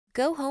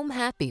Go home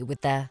happy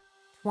with the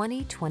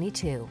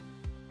 2022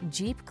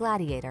 Jeep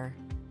Gladiator.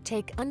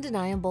 Take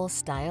undeniable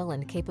style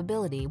and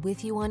capability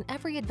with you on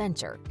every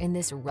adventure in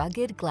this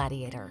rugged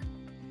Gladiator.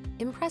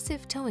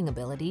 Impressive towing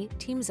ability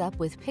teams up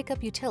with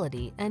pickup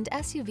utility and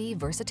SUV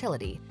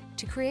versatility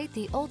to create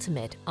the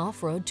ultimate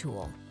off-road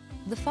tool.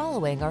 The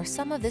following are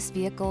some of this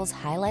vehicle's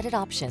highlighted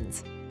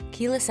options: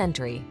 keyless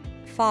entry,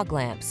 fog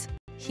lamps,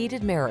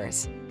 heated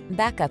mirrors,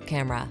 backup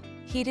camera,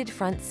 heated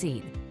front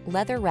seat,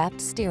 leather-wrapped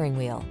steering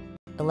wheel,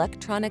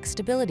 electronic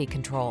stability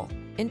control,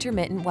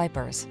 intermittent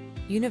wipers,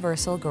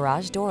 universal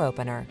garage door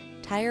opener,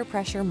 tire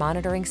pressure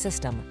monitoring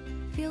system.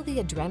 Feel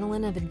the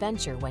adrenaline of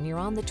adventure when you're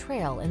on the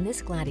trail in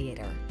this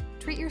Gladiator.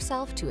 Treat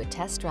yourself to a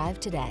test drive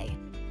today.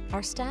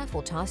 Our staff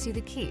will toss you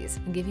the keys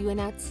and give you an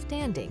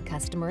outstanding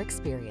customer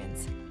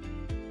experience.